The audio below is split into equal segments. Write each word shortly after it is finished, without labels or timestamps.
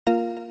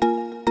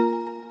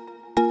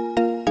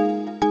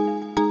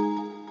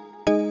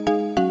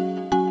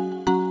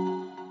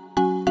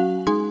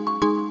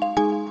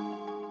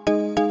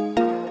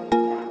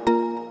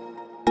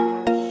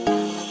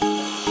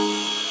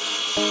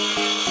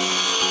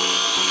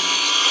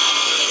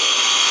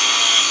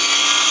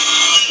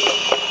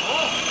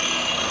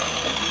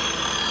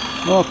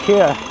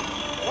Okay.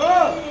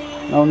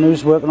 Now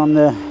New's working on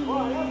the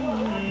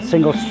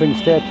single string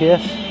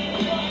staircase.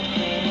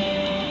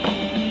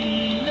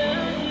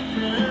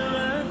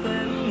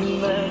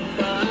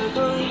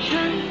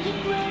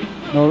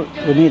 No,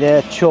 we need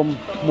a chum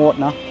motor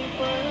now.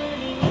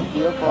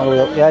 Oh,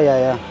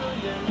 yeah.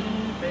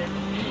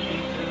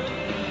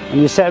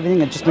 And you set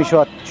everything and just make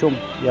sure chum.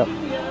 Yep.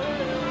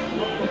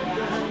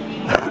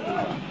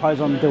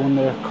 Pies on doing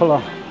the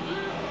colour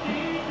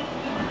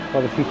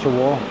for the feature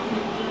wall.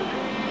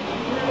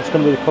 That's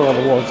going to be the colour of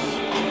the walls.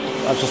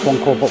 That's just one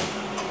colour, but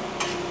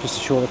just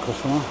to show the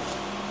customer.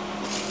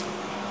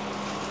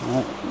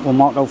 Right, we'll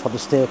mark out for the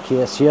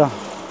staircase here,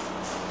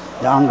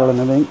 the angle and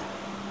everything.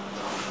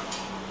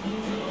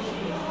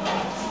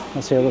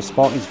 Let's see how the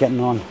Sparky's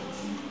getting on.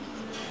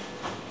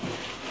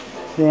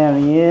 There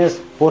he is.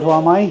 What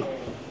am I?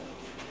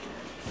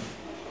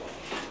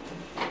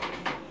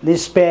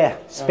 This spare.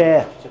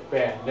 Spare,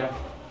 yeah.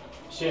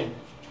 Shin.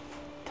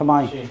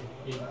 Tamai. Shin.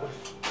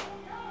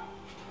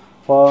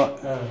 For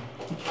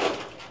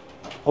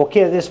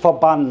okay, this for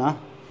ban นะ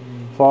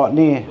for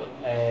นี่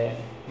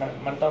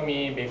มันต้องมี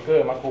เบรกเกอ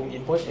ร์มาคุม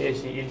input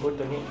AC input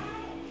ตัวนี้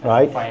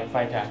right ไฟ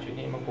จากชุด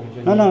นี้มาคุมชุ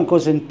ดนี้ no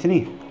goes in ที่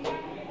นี่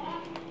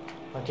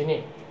ที่นี่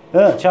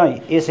ใช่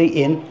AC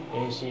in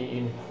AC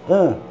in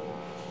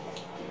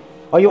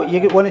oh you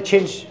want to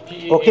change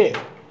okay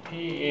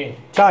PA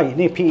ใช่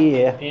นี่ PA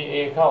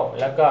เข้า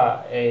แล้วก็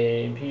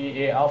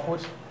PA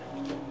output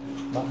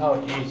มาเข้า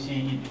AC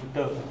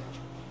inputter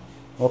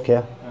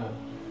okay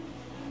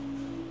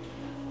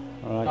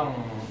alright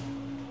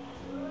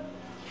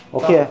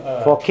okay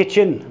for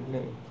kitchen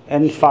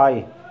and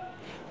fire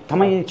ทำไ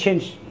ม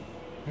change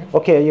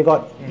okay you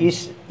got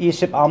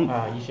 20 amp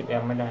 20 แอ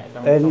มป์ไม่ได้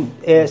and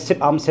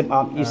 10 amp 10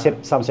 amp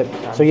 20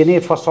 30 so you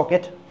need for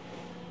socket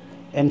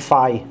and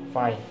fire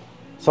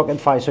socket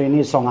and fire so you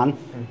need 2 อัน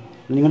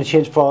and you're going to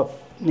change for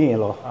นี่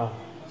เหรอ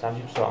32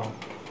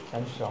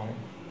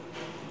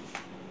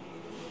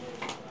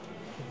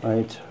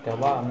 right แต่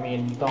ว่าเม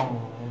นต้อง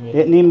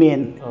นี่เม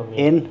น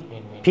in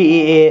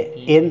PEA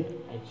in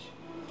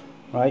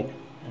right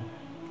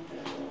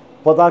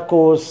but that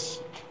goes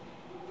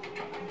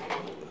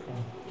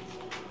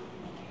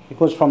it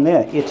goes from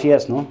there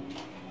ATS no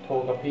โทร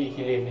กับพี่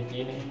คิเลนเมื่อ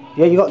กี้นี่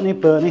yeah you got นี่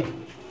เบอร์นี่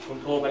ผม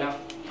โทรไปแล้ว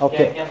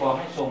okay แกบอกใ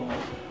ห้ส่ง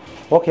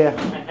okay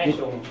ให้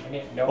ส่งอัน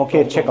นี้เดี๋ยว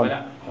okay check on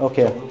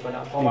okay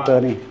นี่เบอ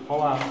ร์นี่ เพราะ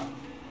ว่า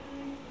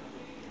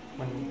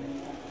มัน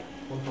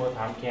คุณโทรถ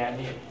ามแก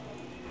นี่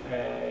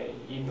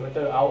อินเวอร์เต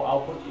อร์เอา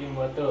พุทอินเว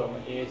อร์เตอร์มั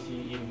น AC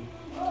in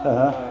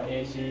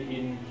AC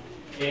in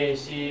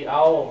AC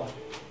out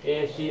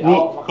AC นี่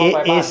out มาเข้าไป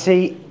บ้าน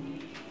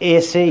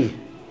AC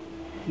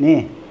นี่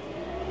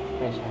ไ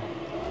ม่ใช่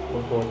คุ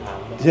ณโทรถาม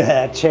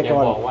check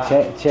on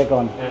check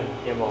on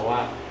แกบอกว่า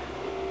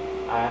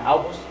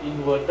output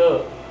inverter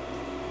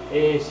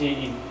AC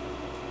in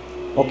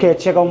okay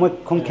check on with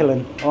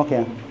Kunkillen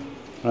okay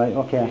right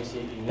okay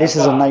this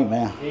is a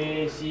nightmare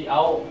AC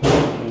out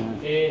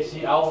AC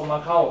out มา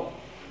เข้า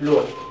โห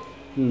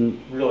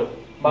ลด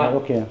บ้าน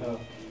okay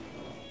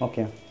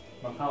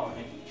มาเข้า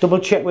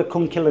double check with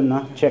Kunkillen น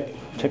ะ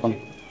check on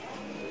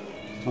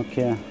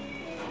okay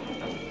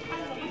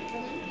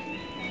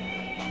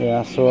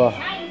yeah so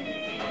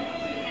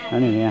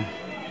anyway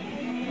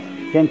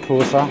getting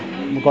closer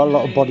we've got a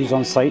lot of bodies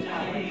on site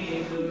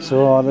so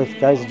the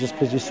guys are just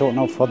busy sorting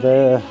out for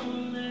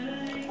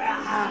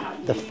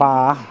the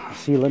far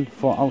ceiling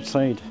for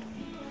outside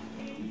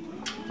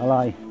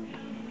alright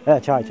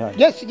chai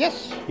yes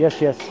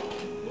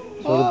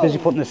so they're busy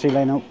putting the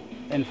ceiling out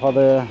in for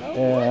the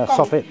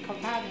soffit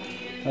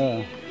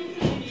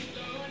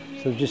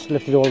so we've just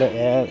lifted all the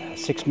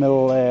 6mm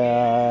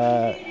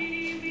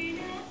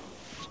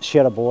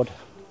shader board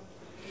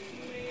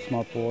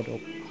smart board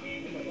up.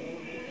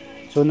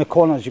 So in the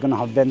corners you're going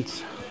to have vents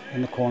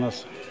in the corners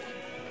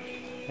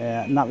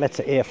and that lets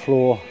the air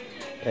flow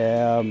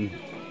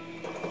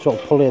sort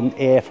of pull in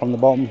air from the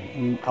bottom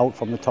and out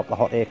from the top. The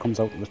hot air comes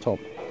out at the top,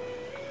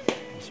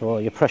 so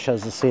your pressure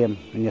is the same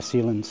in your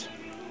ceilings.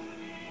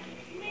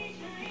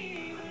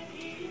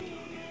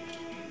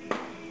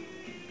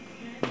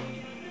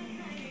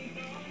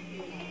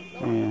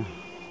 Yeah.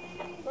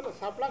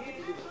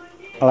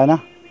 อะไรนะ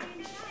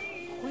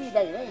คุ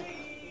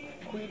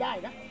ยได้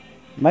นะ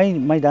ไ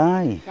ม่ได้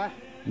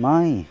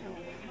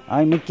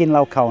ไม่กินเห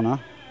ล้าเขานะ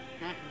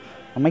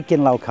ไม่กิน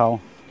เหล้าเขา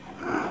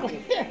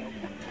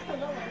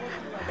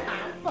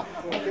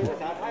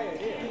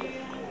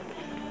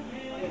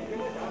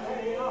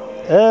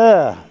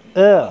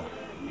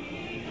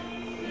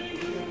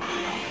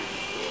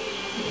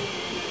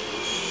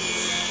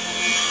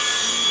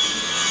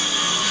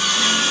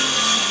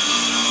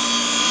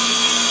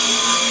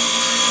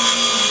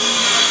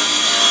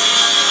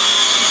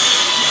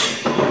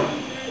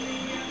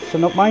ส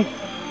นุกไหม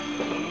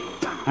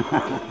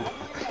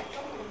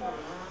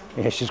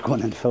Yeah, she's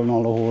going and filling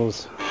all the holes.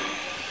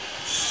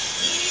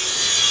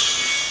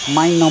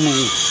 Mind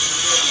numbing.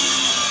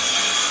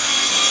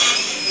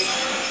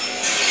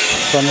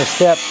 It's on the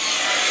step.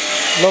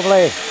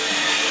 Lovely.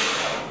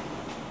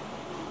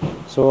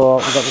 So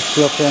we've got the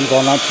steel frame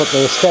going on, but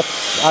the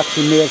steps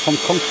actually made from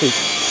concrete.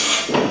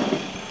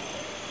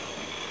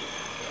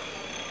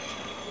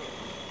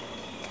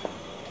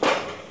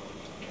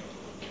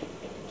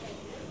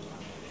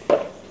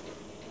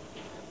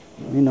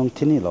 Ni nong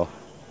tini lo.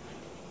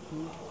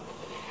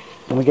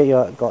 Let me get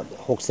your got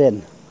hooks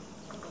in.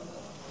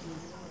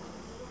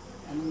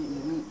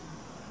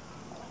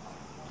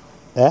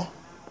 Eh?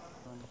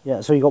 Yeah,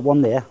 so you got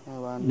one there.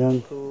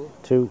 One,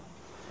 two.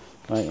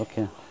 Right,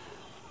 okay.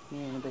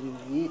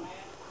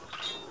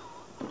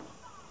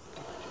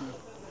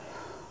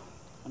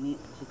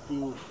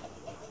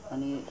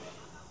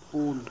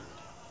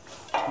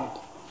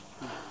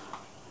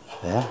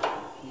 Yeah.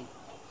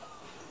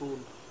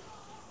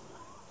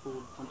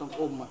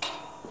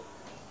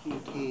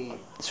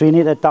 So you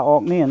need to that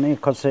off me and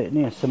because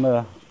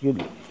some you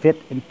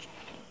fit and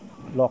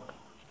lock.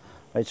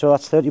 Right, so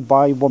that's 30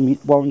 by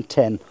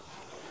 110.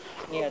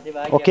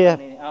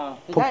 Okay.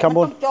 Put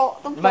carbon.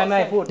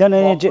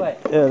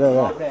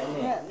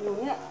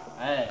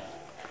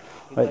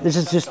 Right, this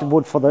is just the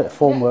wood for the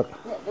formwork.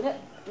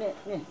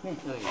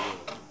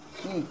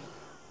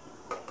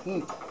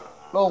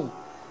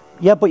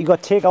 Yeah, but you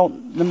got to take out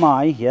the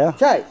mai, yeah.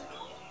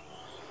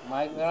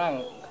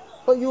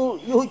 But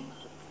you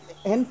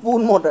handful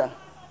more.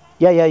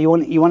 Yeah, you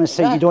want to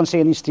see, you don't see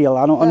any steel.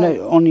 I don't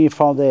only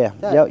from there.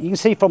 Yeah, you can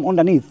see from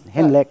underneath,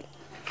 hand leg,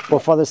 but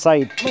for the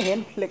side.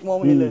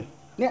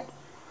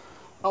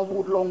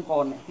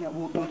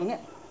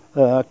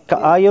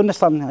 I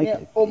understand.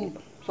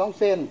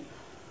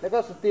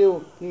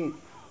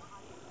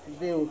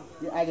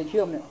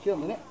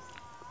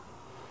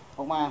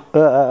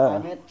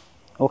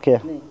 Okay.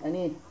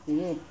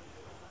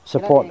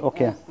 Support,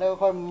 okay.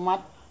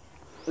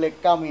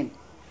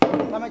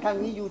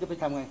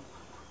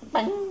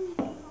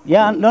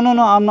 Yeah,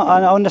 no, I'm not,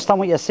 I understand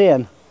what you're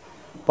saying,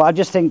 but I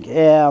just think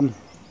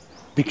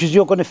because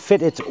you're going to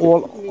fit it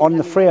all on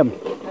the frame.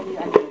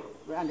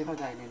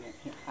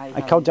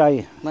 I can't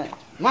die.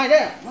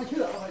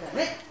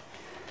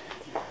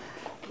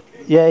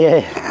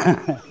 Yeah.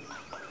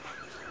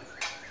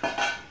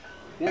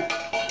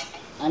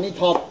 I need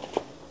top.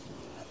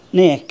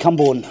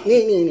 Carbon.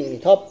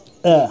 Top.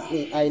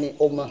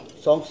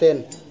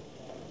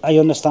 I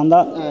understand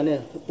that.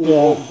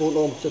 Yeah.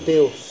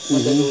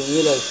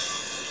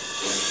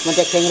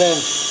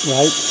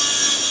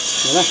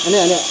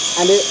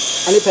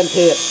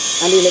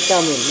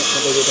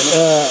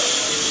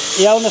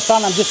 Yeah, I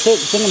understand. I'm just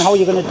thinking how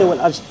you're going to do it.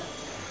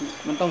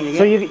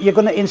 So you're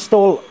going to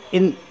install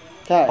in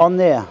on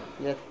there.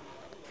 Yes.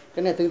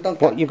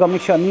 But you got to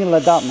make sure I kneel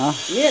like that now.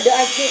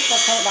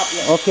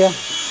 Okay.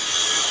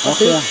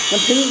 Okay.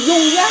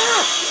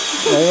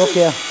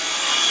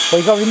 But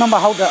you got to remember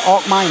how to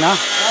arc mine, huh?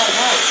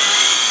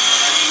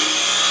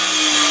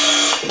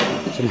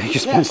 It's an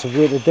expensive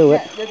way to do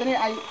it.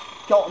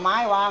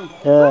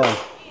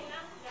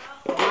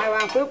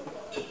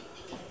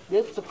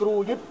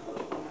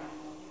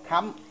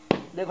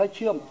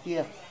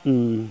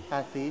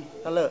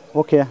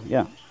 Okay,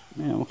 yeah,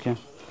 okay.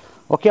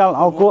 Okay,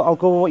 I'll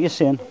go with what you're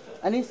saying.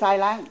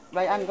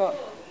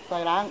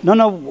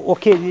 No,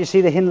 okay, you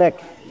see the hind leg.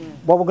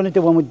 What we're going to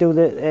do when we do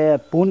the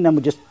bone, then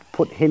we just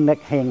put hind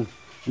leg hang,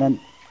 and then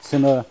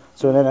so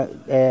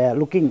then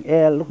look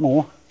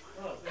more.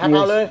 Cut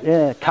outเลย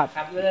Yeah, cut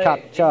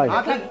ใช่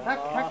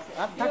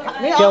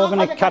Yeah, we're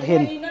going to cut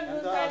him.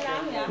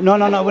 No,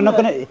 we're not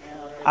going to.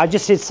 I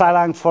just said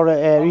silang for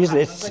a reason,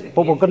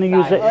 but we're going to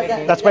use it.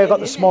 That's why I got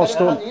the small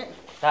stone.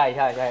 ใช่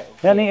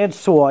Yeah, it's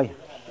soy.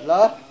 เหร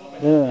อ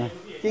Yeah.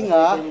 จริงเหร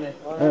อ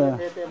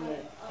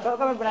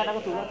ก็ไม่เป็นไรเรา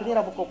ก็ถูกแล้วทีนี้เ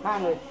ราประกบข้าง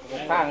เลย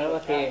ข้างแล้วโอ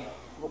เค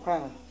ประกบข้าง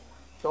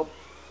จบ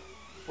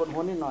ปวดหั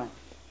วนิดหน่อย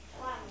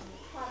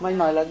ไม่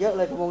หน่อยแล้วเยอะเ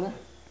ลยชั่วโมงนี้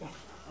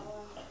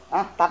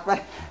ตัดไป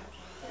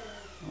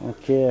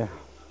Okay.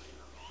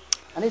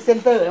 อันนี้เซน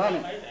เตอร์ใช่ไหมเ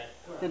นี่ย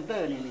เซนเตอ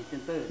ร์นี่เซ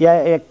นเตอร์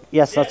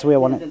Yes, that's where I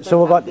want it. So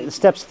we've got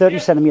steps 30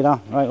 centimeter.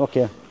 Right,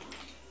 okay.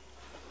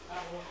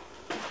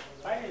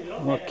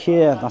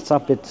 Okay, that's a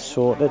bit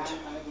sorted.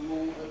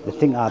 The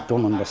thing I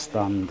don't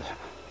understand.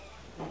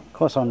 Of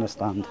course I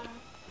understand.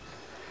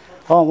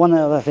 Oh, one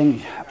other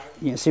thing.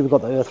 You can see we've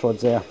got the earth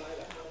rods there.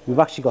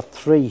 We've actually got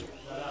 3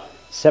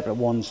 separate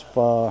ones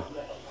for...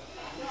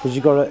 Because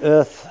you've got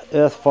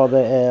earth for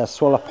the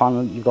solar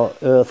panel, you've got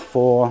earth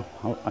for...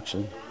 Oh,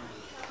 actually,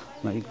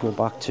 let me go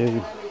back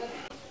to...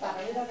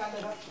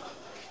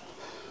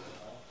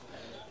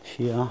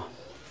 Here.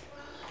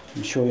 Let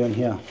me show you in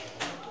here.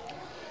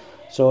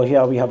 So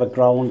here we have a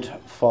ground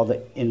for the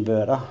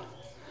inverter.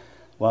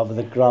 We have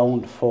the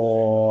ground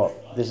for...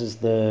 This is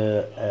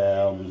the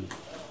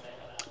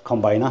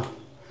combiner.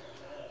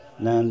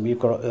 And then we've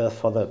got earth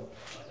for the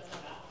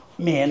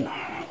main,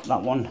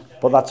 that one.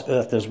 But that's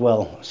earth as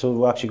well. So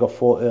we've actually got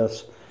 4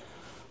 earths.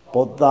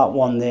 But that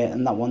one there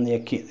and that one there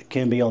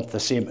can be on the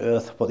same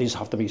earth, but these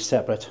have to be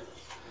separate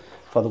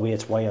for the way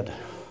it's wired.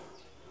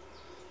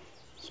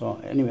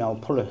 So anyway,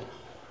 I'll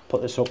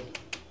put this up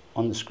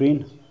on the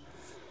screen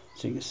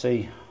so you can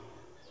see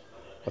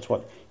that's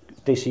what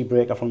DC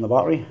breaker from the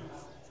battery.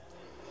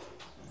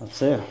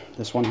 That's it.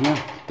 This one here,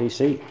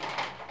 DC.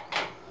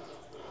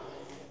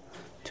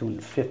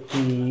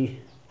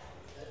 250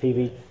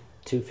 PV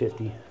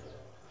 250.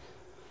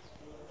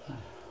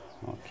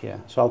 Okay,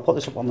 so I'll put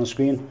this up on the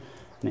screen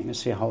and you can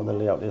see how the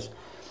layout is.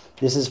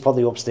 This is for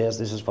the upstairs,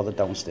 this is for the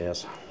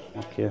downstairs.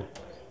 Okay,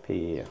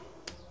 PA.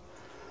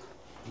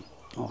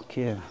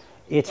 Okay,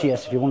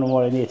 ATS, if you wonder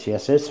what an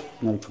ATS is,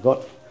 no, I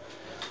forgot.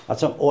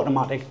 That's an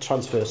automatic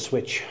transfer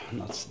switch,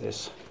 and that's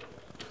this.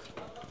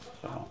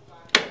 So,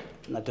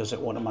 and that does it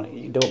automatic.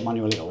 You do it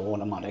manually or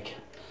automatic.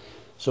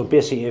 So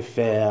basically, if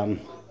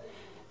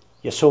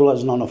your solar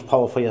is not enough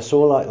power for your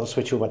solar, it'll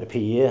switch over to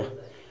PA.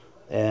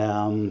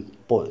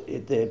 But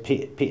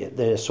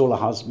the solar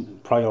has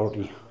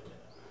priority.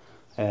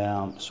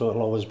 So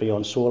it'll always be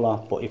on solar,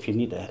 but if you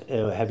need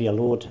a heavier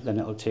load, then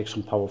it'll take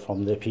some power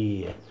from the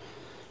PA.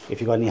 If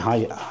you've got any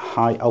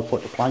high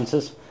output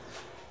appliances.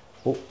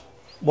 But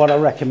what I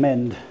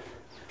recommend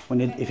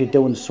if you're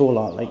doing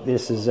solar, like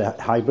this is a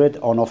hybrid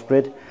on off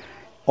grid,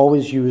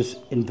 always use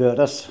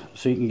inverters.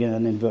 So you can get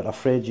an inverter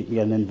fridge, you can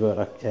get an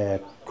inverter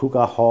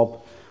cooker,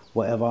 hob,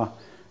 whatever.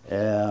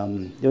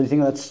 The only thing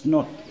that's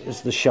not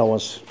is the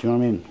showers. Do you know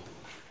what I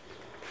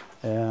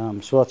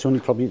mean? So that's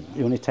probably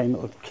the only time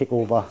it will kick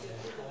over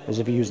is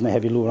if you're using a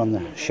heavy load on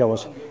the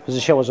showers, because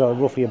the showers are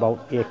roughly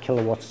about 8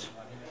 kilowatts.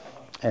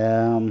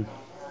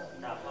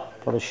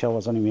 For the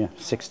showers anyway,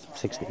 6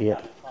 to 8.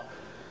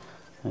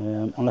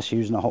 Unless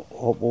you're using a hot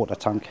water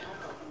tank.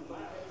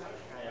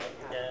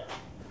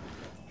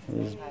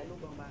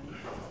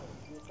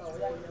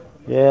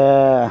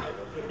 Yeah,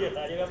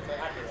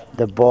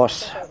 the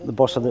boss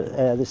of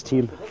this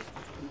team.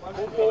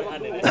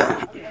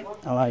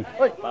อะไร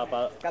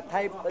กลับไท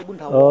ยไปบุญ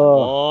เถา อ๋อ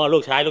ลู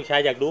กชาย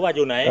อยากดูว่าอ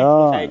ยู่ไหน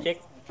ลูกชายเช็ค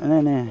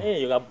นี่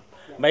อยู่กับ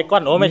ใบก้อ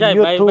นโอ้ไม่ใช่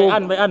ใบ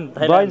อั้นไท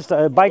ยแลนด์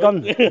ใบก้อน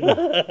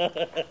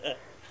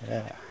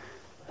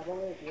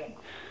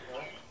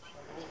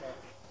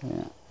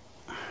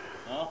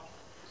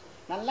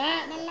นั่นแหละ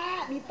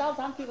มีเตา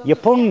30 อย่า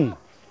พึ่ง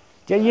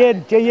ใจเ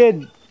ย็น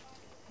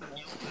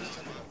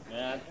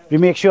We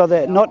make sure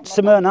that not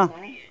simmer นะ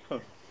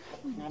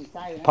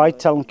Pi,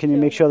 tell them, can you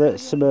make sure that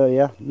it's simmer,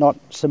 yeah? Not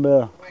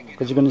simmer,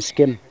 because you're going to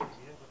skim.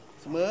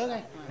 เสมอไง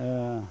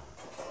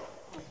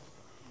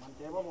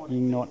You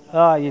not.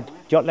 You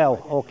jot now.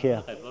 Okay.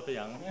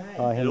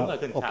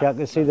 Okay, I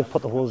can see they've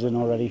put the holes in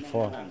already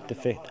for the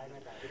fit.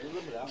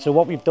 So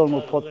what we've done,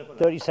 we'll put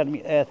 30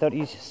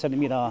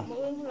 centimeter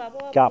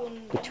gap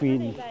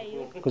between,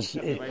 because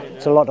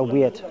it's a lot of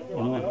weight,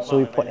 you know. So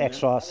we put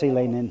extra seal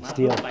line in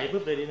steel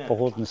for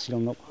holding the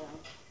ceiling up.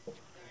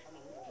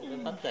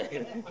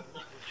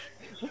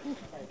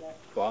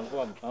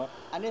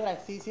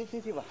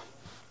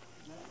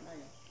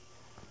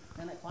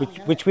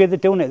 Which way are they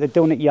doing it? They're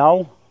doing it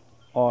yaw?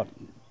 Or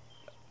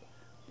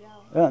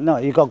no,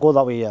 you got to go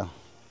that way, yeah.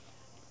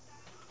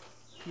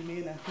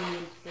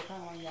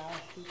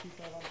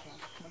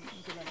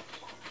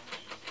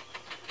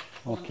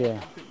 Okay.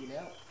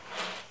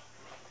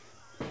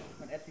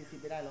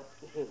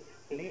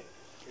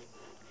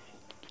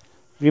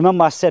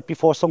 Remember I said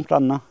before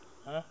Songkran, no?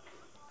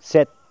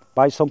 Set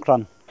by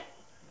Songkran.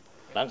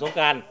 หลังสงก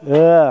รานต์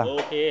โ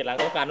อเคหลัง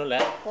สงกรานต์นู่นแหล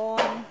ะ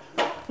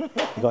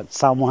You got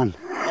someone.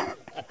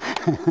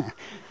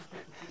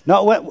 No,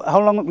 how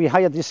long have we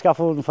hired this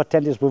scaffolding for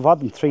 10 days? We've had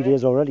them 3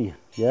 days already,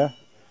 yeah?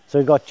 So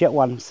we got jet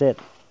one set.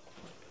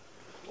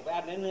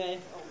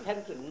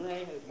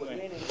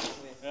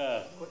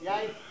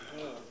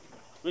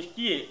 วิส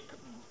กี้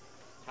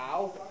ขา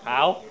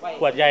ว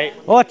ขวดใหญ่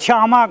Oh,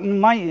 Charmak,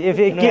 mate. If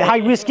you get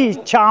high whiskey,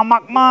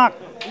 Charmak, Mark.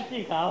 วิส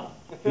กี้ขาว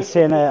He's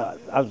saying,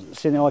 I was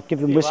saying, I'll give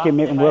them whiskey and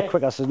make them work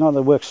quicker. I said, no, they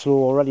work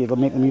slow already. It'll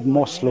make them even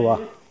more slower.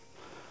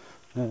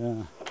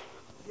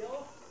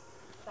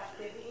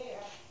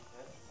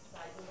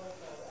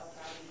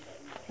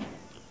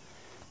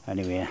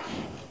 Anyway,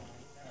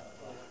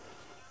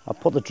 I'll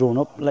put the drone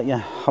up, let you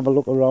have a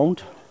look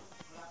around.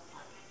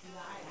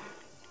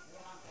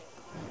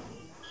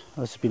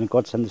 This has been a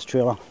godsend, this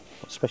trailer,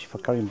 especially for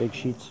carrying big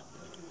sheets.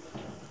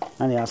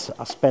 Anyway, I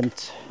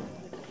spent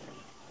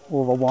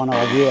over 1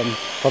 hour waiting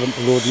for them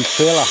to load the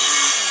trailer.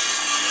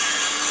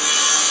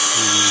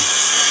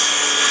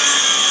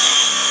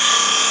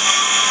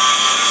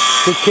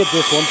 Good kid,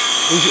 this one.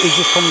 He's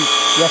just come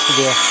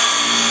yesterday.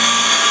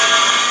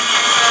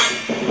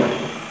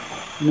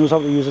 He knows how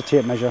to use a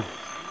tape measure.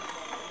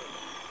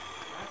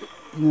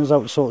 He knows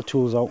how to sort the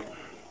tools out.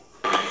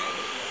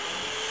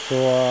 So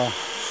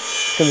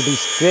it's going to be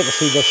great to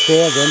see this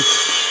stay again.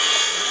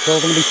 So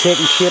we're going to be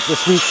taking shape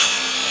this week.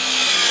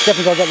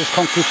 Definitely got to get this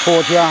concrete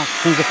poured here.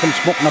 Things have been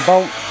smoking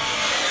about.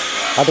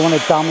 I don't want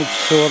it damaged,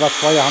 so that's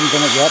why I haven't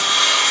done it yet.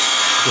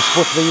 It's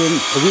supposed to be in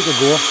a week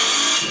ago.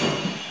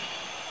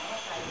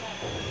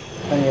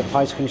 Anyway,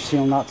 Pi's finished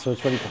sealing that, so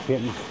it's ready for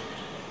painting.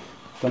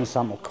 Done a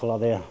sample colour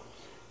there.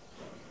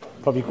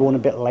 Probably going a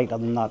bit lighter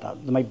than that.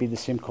 There might be the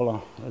same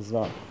colour as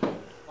that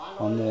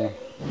on there.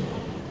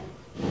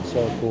 So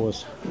it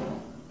goes.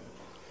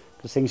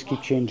 Because things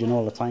keep changing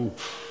all the time.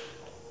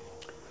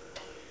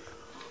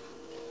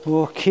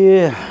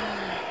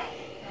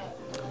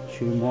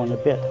 2 more and a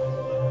bit